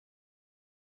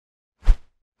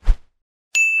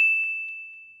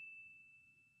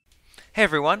Hey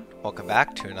everyone, welcome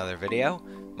back to another video.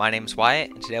 My name's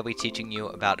Wyatt and today I'll be teaching you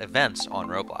about events on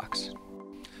Roblox.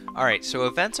 Alright, so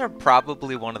events are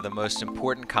probably one of the most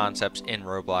important concepts in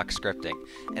Roblox scripting.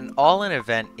 And all an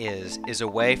event is a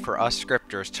way for us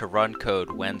scripters to run code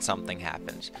when something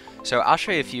happens. So I'll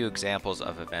show you a few examples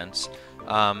of events.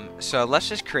 So let's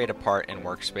just create a part in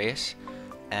Workspace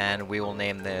and we will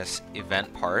name this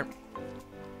event part.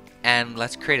 And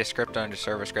let's create a script under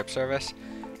server script service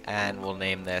and we'll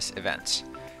name this events.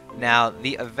 Now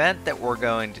the event that we're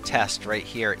going to test right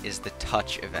here is the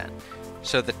touch event.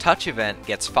 So the touch event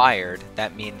gets fired.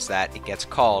 That means that it gets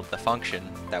called, the function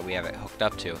that we have it hooked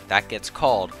up to, that gets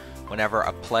called whenever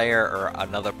a player or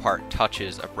another part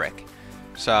touches a brick.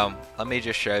 So let me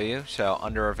just show you. So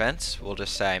under events we'll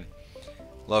just say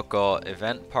local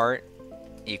event part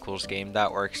equals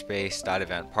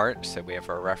game.workspace.event_part, so we have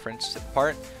our reference to the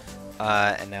part.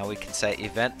 And now we can say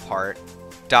event part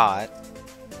dot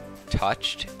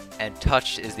touched, and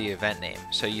touched is the event name.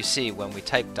 So you see when we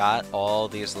type dot, all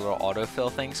these little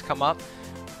autofill things come up.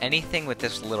 Anything with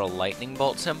this little lightning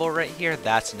bolt symbol right here,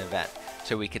 that's an event.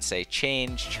 So we could say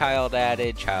change, child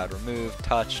added, child removed,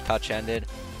 touch, touch ended.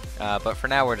 But for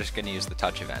now we're just going to use the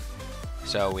touch event.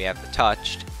 So we have the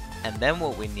touched, and then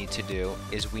what we need to do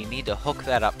is we need to hook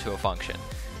that up to a function.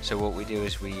 So what we do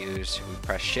is we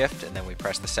press shift and then we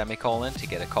press the semicolon to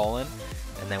get a colon,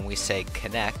 and then we say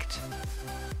connect,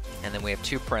 and then we have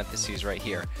two parentheses right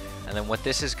here. And then what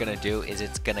this is going to do is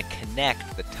it's going to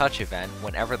connect the touch event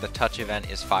whenever the touch event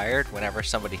is fired. Whenever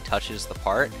somebody touches the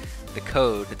part, the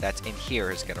code that's in here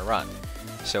is going to run.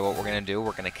 So what we're going to do,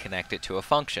 we're going to connect it to a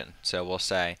function. So we'll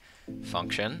say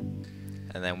function,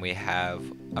 and then we have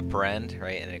a parent,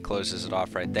 right, and it closes it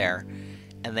off right there.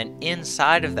 And then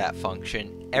inside of that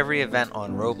function, every event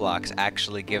on Roblox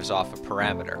actually gives off a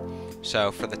parameter.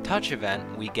 So for the touch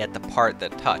event, we get the part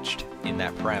that touched in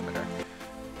that parameter.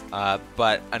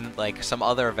 But unlike some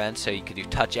other events, so you could do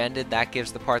touch ended, that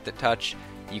gives the part that touched.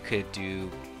 You could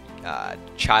do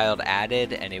child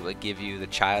added, and it would give you the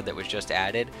child that was just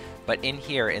added. But in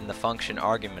here, in the function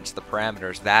arguments, the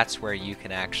parameters, that's where you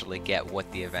can actually get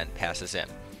what the event passes in.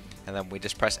 And then we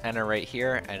just press enter right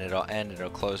here, and it'll end, it'll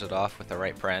close it off with the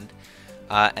right parent.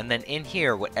 And then in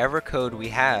here, whatever code we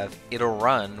have, it'll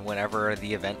run whenever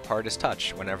the event part is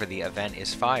touched, whenever the event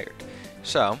is fired.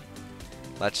 So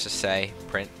let's just say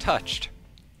print touched.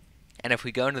 And if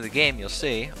we go into the game, you'll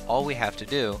see all we have to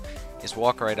do is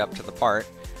walk right up to the part,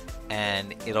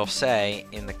 and it'll say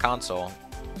in the console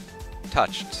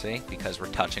touched, see, because we're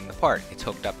touching the part. It's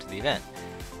hooked up to the event.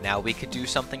 Now we could do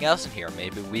something else in here.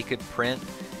 Maybe we could print,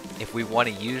 if we want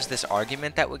to use this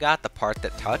argument that we got, the part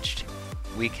that touched,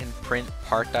 we can print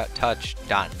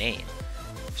part.touch.name.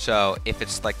 So if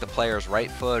it's like the player's right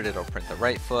foot, it'll print the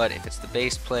right foot. If it's the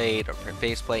base plate, it'll print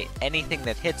base plate. Anything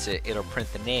that hits it, it'll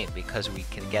print the name because we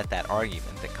can get that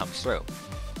argument that comes through.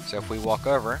 So if we walk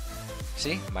over,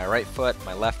 see, my right foot,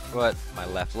 my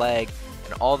left leg,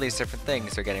 and all these different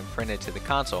things are getting printed to the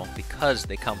console because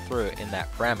they come through in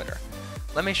that parameter.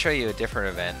 Let me show you a different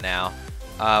event now.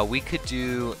 We could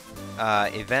do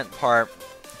event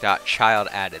part.child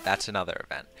added. That's another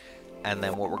event. And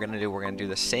then what we're going to do, we're going to do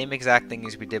the same exact thing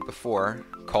as we did before,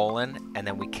 colon, and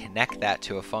then we connect that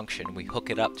to a function. We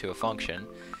hook it up to a function.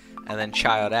 And then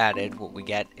child added, what we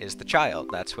get is the child.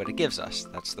 That's what it gives us.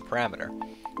 That's the parameter.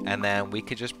 And then we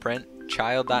could just print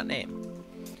child.name.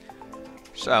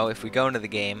 So if we go into the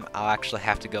game, I'll actually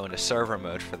have to go into server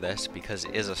mode for this because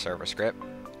it is a server script.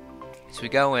 So we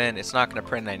go in, it's not going to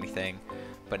print anything.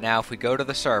 But now if we go to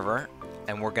the server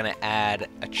and we're going to add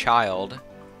a child,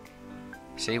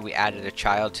 see, we added a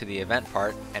child to the event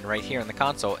part, and right here in the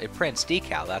console it prints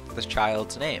decal. That's the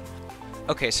child's name.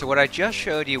 Okay, so what I just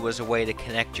showed you was a way to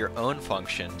connect your own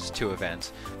functions to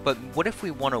events. But what if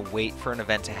we want to wait for an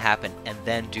event to happen and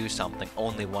then do something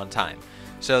only one time?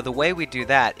 So the way we do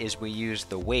that is we use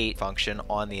the wait function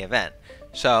on the event.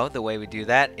 So the way we do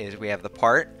that is we have the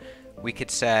part. We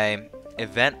could say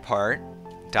event part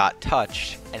dot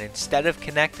touched, and instead of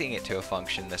connecting it to a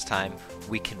function this time,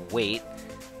 we can wait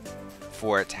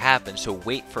for it to happen. So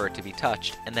wait for it to be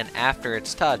touched, and then after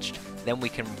it's touched, then we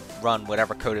can run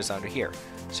whatever code is under here.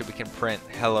 So we can print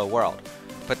hello world.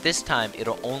 But this time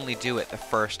it'll only do it the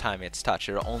first time it's touched.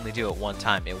 It'll only do it one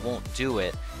time. It won't do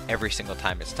it every single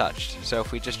time it's touched. So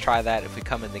if we just try that, if we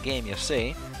come in the game, you'll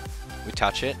see we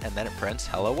touch it and then it prints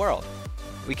hello world.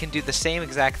 We can do the same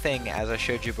exact thing as I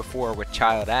showed you before with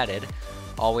child added.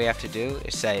 All we have to do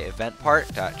is say event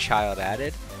part.child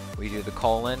added. We do the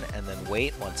colon and then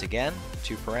wait once again,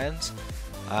 two parens,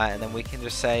 and then we can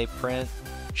just say print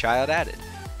child added.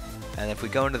 And if we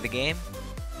go into the game,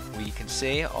 we can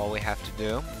see all we have to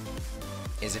do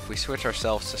is if we switch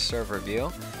ourselves to server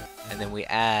view, and then we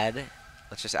add,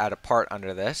 let's just add a part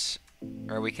under this,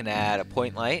 or we can add a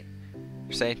point light,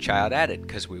 say child added,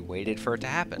 because we waited for it to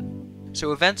happen.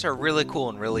 So events are really cool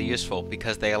and really useful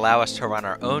because they allow us to run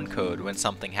our own code when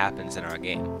something happens in our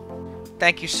game.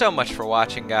 Thank you so much for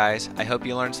watching, guys. I hope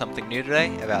you learned something new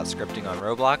today about scripting on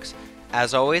Roblox.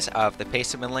 As always, I'll have the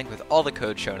paste link with all the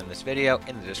code shown in this video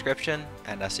in the description,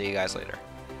 and I'll see you guys later.